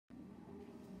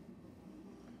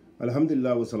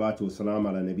Alhamdulillah wa salatu wa salam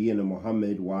ala nabiyyina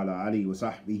Muhammad wa ala alihi wa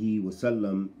sahbihi wa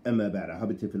sallam amma ba'da.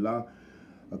 Habitifillah.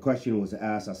 A question was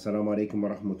asked, Assalamu alaikum wa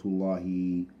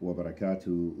rahmatullahi wa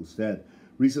barakatuh, Ustad.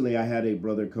 Recently I had a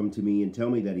brother come to me and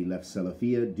tell me that he left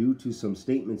Salafiyya due to some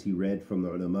statements he read from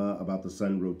the ulama about the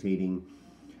sun rotating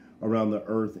around the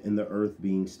earth and the earth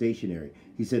being stationary.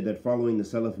 He said that following the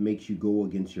Salaf makes you go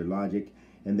against your logic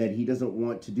and that he doesn't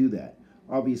want to do that.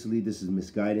 Obviously, this is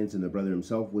misguidance, and the brother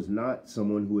himself was not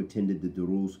someone who attended the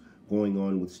durus going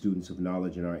on with students of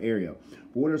knowledge in our area.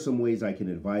 But what are some ways I can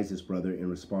advise this brother and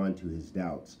respond to his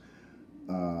doubts?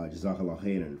 Jazakallah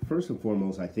khairan. First and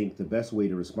foremost, I think the best way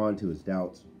to respond to his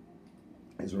doubts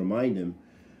is remind him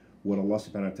what Allah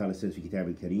subhanahu wa ta'ala says in Kitab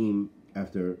al-Kareem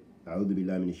after أعوذ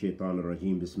بالله من الشيطان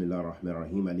الرجيم بسم الله الرحمن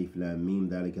الرحيم ألف لام ميم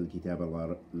ذلك الكتاب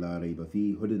لا ريب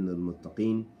فيه هدى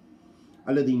للمتقين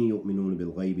الذين يؤمنون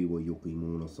بالغيب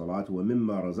ويقيمون الصلاة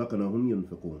ومما رزقناهم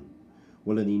ينفقون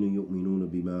والذين يؤمنون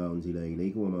بما أنزل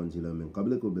إليك وما أنزل من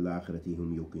قبلك وبالآخرة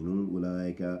هم يوقنون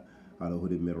أولئك على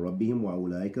هدى من ربهم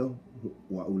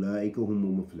وأولئك هم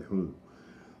المفلحون.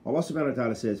 Allah subhanahu wa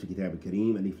ta'ala says في كتاب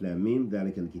الكريم ألف لام ميم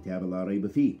ذلك الكتاب لا ريب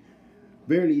فيه.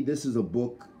 Verily, this is a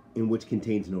book in which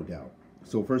contains no doubt.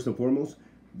 So first and foremost,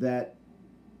 that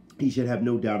he should have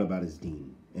no doubt about his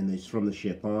deen. And it's from the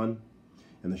shaitan.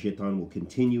 And the shaitan will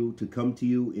continue to come to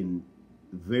you in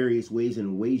various ways,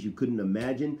 in ways you couldn't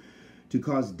imagine, to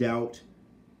cause doubt.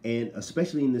 And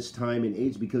especially in this time and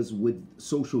age, because with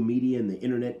social media and the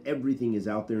internet, everything is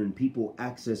out there and people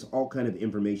access all kind of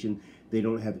information. They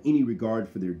don't have any regard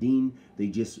for their deen. They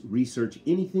just research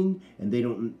anything, and they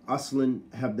don't aslan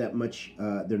have that much,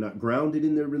 they're not grounded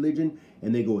in their religion,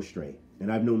 and they go astray.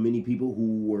 And I've known many people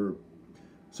who were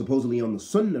supposedly on the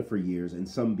Sunnah for years, and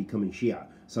some becoming Shia,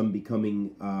 some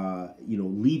becoming,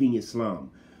 leaving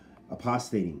Islam,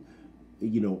 apostating,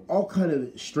 all kind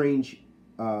of strange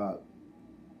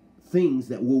things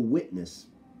that we'll witness.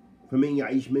 فَمَنْ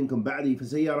يَعِيشْ مِنْكُمْ بَعْدِي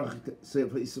فَسَيَرَى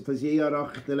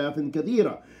اخْتِلَافًا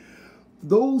كَثِيرًا.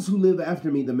 Those who live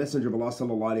after me, the Messenger of Allah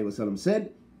sallallahu alaihi wasallam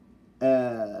said,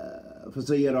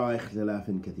 فَسَيَرَى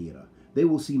اخْتِلَافًا كَثِيرًا. They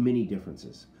will see many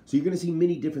differences. So you're going to see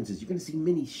many differences. You're going to see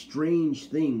many strange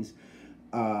things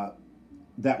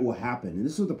that will happen. And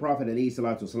this is what the Prophet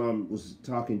ﷺ was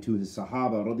talking to his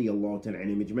Sahaba radiyallahu ta'ala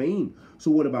anhum ajma'in.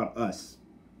 So what about us?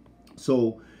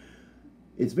 So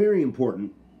it's very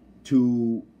important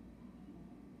to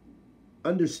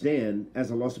understand,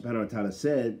 as Allah subhanahu wa ta'ala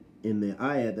said in the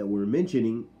ayat that we're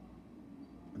mentioning,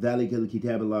 ذَلِكَ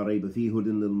الْكِتَابَ لَا رَيْبَ فِيهِ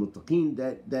هُدًى لِلْمُتَّقِينَ,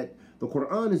 that the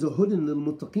Quran is a hudan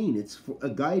lil-muttaqin. It's a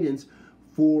guidance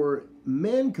for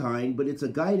mankind, but it's a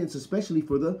guidance especially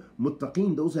for the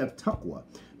muttaqin, those who have taqwa,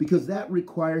 because that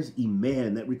requires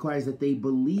iman, that requires that they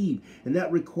believe, and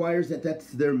that requires that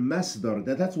that's their masdar,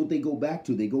 that's what they go back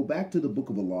to. They go back to the Book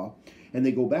of Allah, and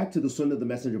they go back to the Sunnah of the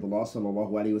Messenger of Allah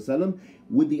sallallahu alaihi wasallam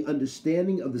with the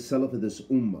understanding of the Salaf of this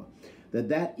ummah,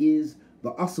 that is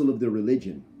the asl of their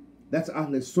religion. That's Ahl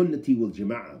Sunnati wal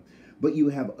Jama'ah. But you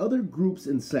have other groups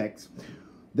and sects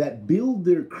that build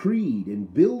their creed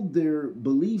and build their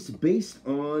beliefs based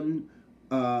on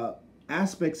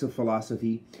aspects of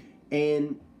philosophy,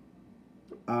 and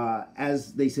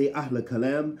as they say, Ahl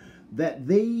Kalam, that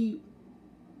they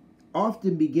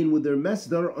often begin with their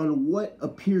masdar on what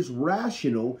appears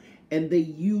rational, and they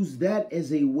use that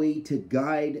as a way to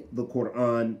guide the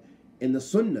Quran and the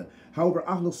Sunnah. However,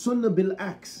 Ahl Sunnah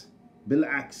bil-aks,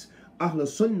 Ahl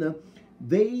Sunnah,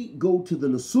 they go to the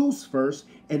nusus first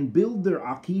and build their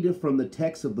aqidah from the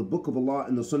text of the Book of Allah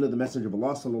and the Sunnah of the Messenger of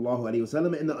Allah sallallahu alaihi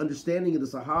wasallam and the understanding of the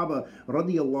Sahaba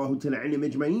radiyallahu ta'ala anhum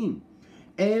ajma'in.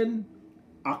 And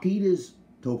aqidah is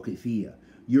tawqifiyya.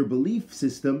 Your belief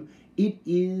system, it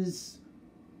is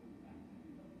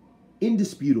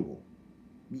indisputable.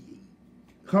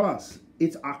 Khalas,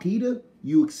 it's aqidah,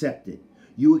 you accept it.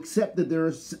 You accept that there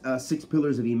are 6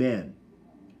 pillars of iman.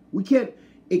 We can't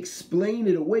explain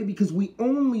it away because we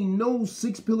only know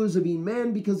 6 pillars of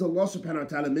iman because Allah subhanahu wa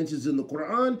ta'ala mentions it in the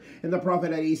Quran, and the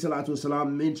Prophet alayhi salatu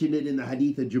wasalam mentioned it in the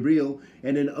hadith of Jibreel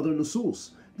and in other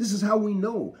nusus. This is how we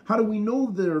know. How do we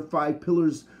know there are 5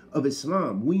 pillars of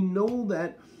Islam? We know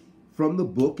that from the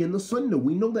book and the Sunnah.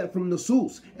 We know that from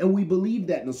nusus, and we believe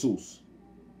that nusus.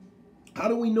 How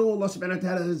do we know Allah subhanahu wa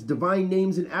ta'ala has divine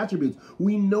names and attributes?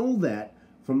 We know that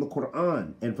from the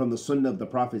Quran and from the Sunnah of the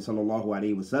Prophet sallallahu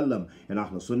alaihi wasallam, and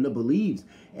Ahl Sunnah believes,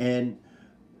 and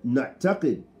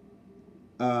na'taqid,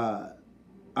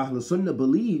 Ahl Sunnah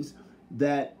believes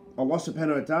that Allah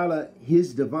subhanahu wa ta'ala,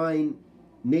 his divine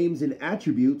names and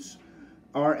attributes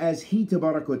are as he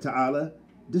tabarak wa ta'ala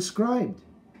described,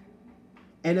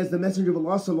 and as the Messenger of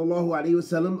Allah sallallahu alaihi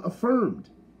wasallam affirmed.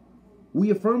 We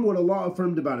affirm what Allah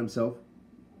affirmed about himself,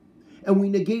 and we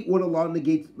negate what Allah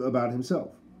negates about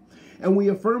himself. And we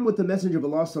affirm what the Messenger of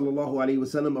Allah sallallahu alaihi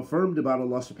wasallam affirmed about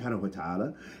Allah subhanahu wa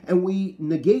ta'ala, and we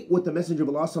negate what the Messenger of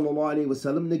Allah sallallahu alaihi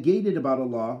wasallam negated about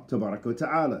Allah tabaraka wa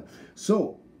ta'ala.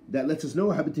 So that lets us know,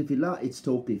 habiti fillah, it's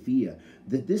tawqifiyya,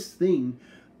 that this thing,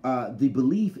 the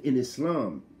belief in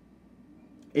Islam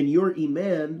and your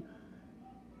iman,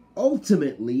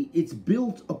 ultimately it's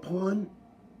built upon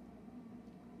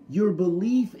your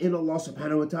belief in Allah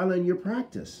subhanahu wa ta'ala and your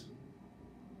practice.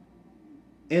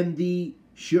 And the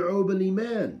shu'ub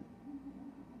al-iman,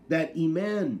 that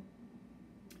iman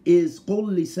is qul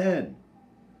lisan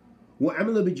wa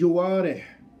amal bi-jawarih,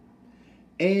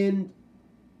 and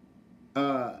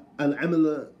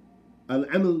al-amal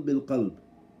bil-qalb,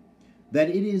 that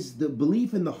it is the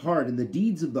belief in the heart and the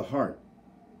deeds of the heart,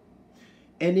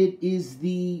 and it is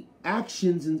the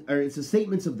actions, or it's the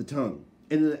statements of the tongue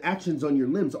and the actions on your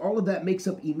limbs. All of that makes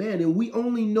up iman, and we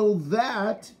only know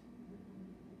that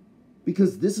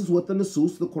because this is what the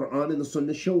Nusus, the Quran and the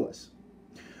Sunnah show us.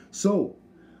 So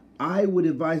I would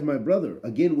advise my brother,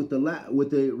 again with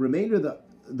the remainder of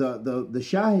the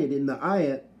shahid in the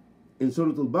ayat in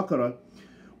Surah Al-Baqarah,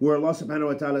 where Allah subhanahu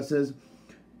wa ta'ala says,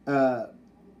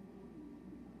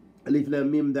 Alif Lam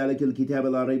Mim dhalika al-kitab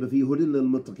la rayba fihi hudan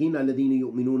lil-muttaqin alladhina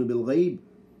yu'minuna bil-ghayb.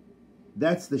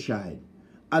 That's the shahid.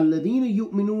 Alladhina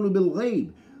yu'minuna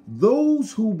bil-ghayb.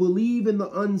 Those who believe in the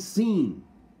unseen.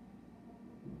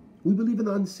 We believe in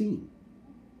the unseen.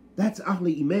 That's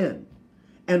Ahli Iman.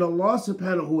 And Allah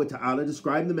subhanahu wa ta'ala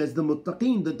described them as the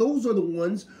muttaqeen, that those are the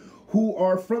ones who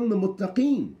are from the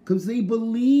muttaqeen, because they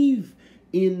believe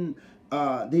in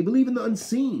the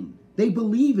unseen. They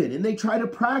believe it, and they try to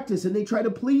practice, and they try to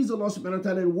please Allah subhanahu wa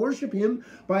ta'ala and worship Him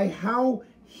by how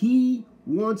He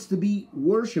wants to be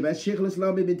worshipped. As Shaykh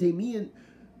al-Islam ibn Taymiyyah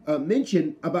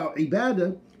mentioned about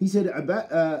ibadah, he said,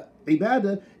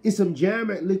 ibadah ism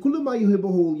jami' لكل ما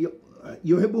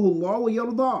يحبه الله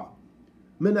ويرضاه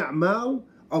من أعمال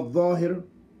الظاهر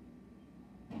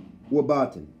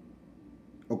وباطن.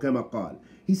 أو كما قال.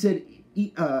 He said,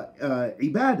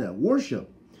 ibadah, worship,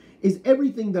 is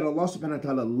everything that Allah subhanahu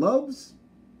wa ta'ala loves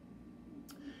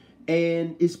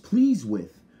and is pleased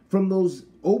with, from those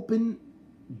open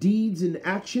deeds and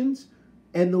actions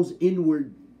and those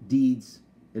inward deeds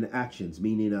and actions,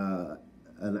 meaning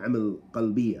al-amal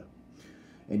qalbiyya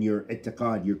and your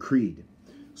i'tiqad, your creed.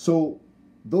 So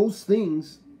those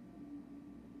things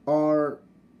are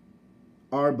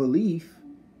our belief,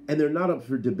 and they're not up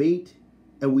for debate,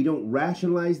 and we don't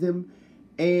rationalize them.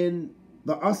 And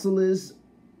the asl is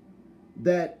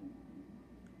that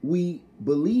we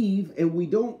believe and we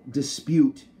don't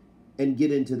dispute and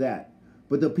get into that.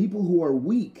 But the people who are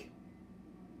weak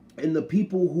and the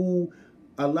people who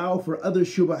allow for other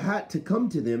shubahat to come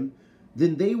to them,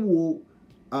 then they will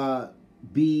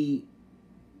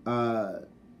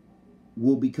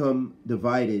become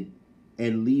divided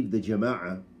and leave the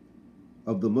jama'ah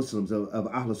of the Muslims, of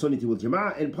Ahl Sunnah wal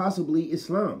Jama'ah, and possibly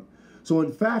Islam. So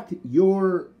in fact,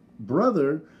 your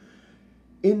brother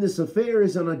in this affair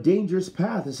is on a dangerous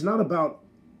path. It's not about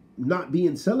not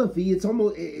being Salafi. It's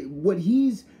almost what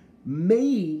he's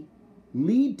may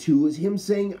lead to is him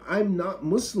saying, I'm not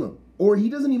Muslim. Or he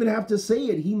doesn't even have to say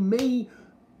it. He may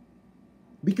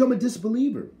become a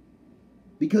disbeliever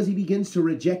because he begins to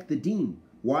reject the deen.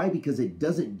 Why? Because it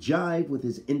doesn't jive with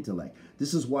his intellect.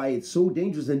 This is why it's so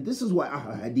dangerous. And this is why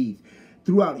Ahl Hadith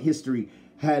throughout history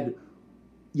had,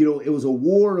 it was a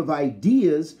war of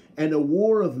ideas and a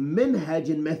war of minhaj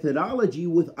and methodology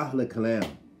with Ahl Kalam.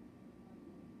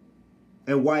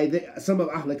 And why some of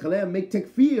Ahl Kalam make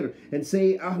takfir and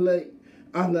say Ahl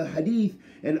Hadith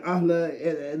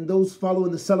and those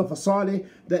following the Salaf Salih,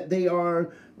 that they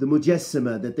are the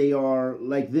Mujassima, that they are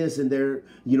like this, and they're,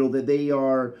 that they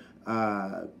are,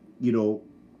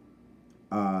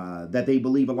 that they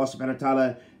believe Allah subhanahu wa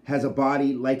ta'ala has a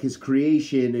body like His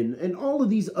creation, and all of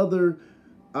these other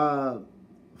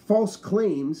false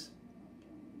claims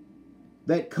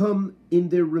that come in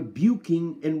their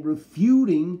rebuking and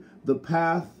refuting the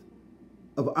path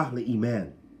of Ahl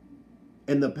Iman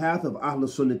and the path of Ahl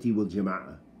Sunnati wal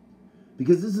Jama'ah.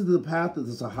 Because this is the path of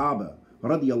the Sahaba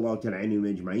radiyallahu ta'ala anhum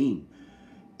ajma'een.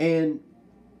 And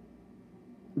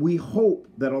we hope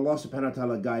that Allah subhanahu wa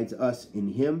ta'ala guides us in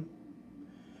Him,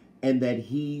 and that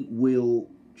He will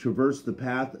traverse the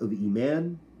path of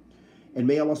Iman. And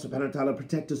may Allah subhanahu wa ta'ala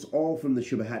protect us all from the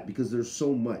shubahat, because there's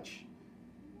so much.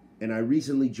 And I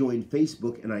recently joined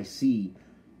Facebook, and I see,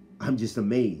 I'm just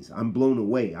amazed. I'm blown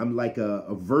away. I'm like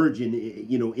a virgin,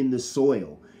 in the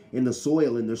soil, and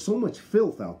there's so much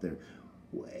filth out there.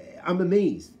 I'm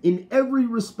amazed in every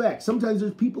respect. Sometimes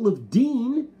there's people of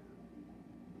deen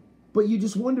But you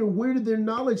just wonder, where did their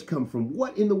knowledge come from?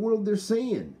 What in the world they're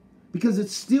saying? Because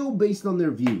it's still based on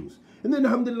their views. And then,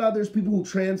 alhamdulillah, there's people who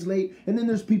translate, and then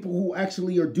there's people who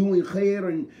actually are doing khair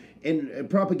and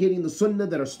propagating the sunnah,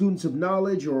 that are students of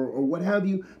knowledge or what have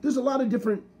you. There's a lot of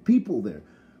different people there.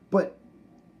 But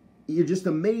you're just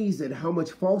amazed at how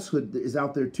much falsehood is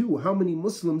out there too. How many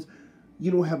Muslims,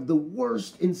 have the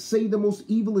worst and say the most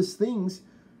evilest things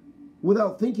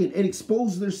without thinking, and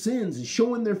expose their sins, and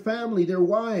showing their family, their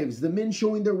wives, the men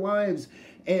showing their wives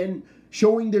and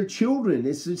showing their children.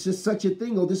 It's just such a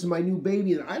thing. Oh, this is my new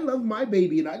baby, and I love my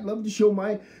baby, and I'd love to show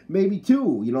my baby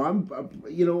too.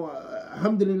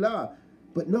 Alhamdulillah.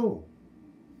 But no,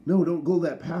 don't go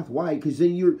that path. Why? Because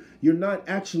then you're not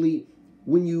actually,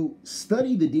 when you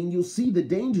study the deen, you'll see the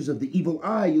dangers of the evil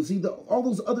eye. You'll see all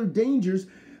those other dangers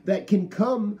that can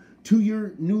come to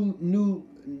your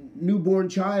newborn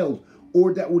child,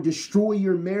 or that will destroy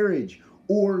your marriage,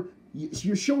 or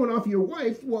you're showing off your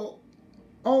wife. Well,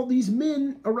 all these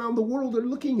men around the world are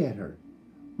looking at her.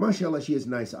 MashaAllah, she has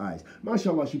nice eyes.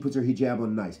 MashaAllah, she puts her hijab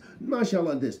on nice.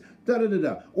 MashaAllah, this,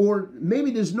 da-da-da-da. Or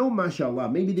maybe there's no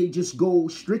MashaAllah. Maybe they just go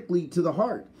strictly to the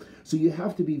heart. So you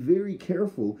have to be very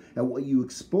careful at what you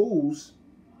expose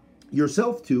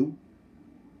yourself to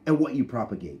and what you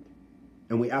propagate.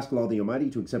 And we ask Allah the Almighty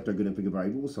to accept our good and forgive our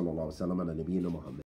evil. Sallallahu alaihi wasallam ala nabiyyina Muhammad.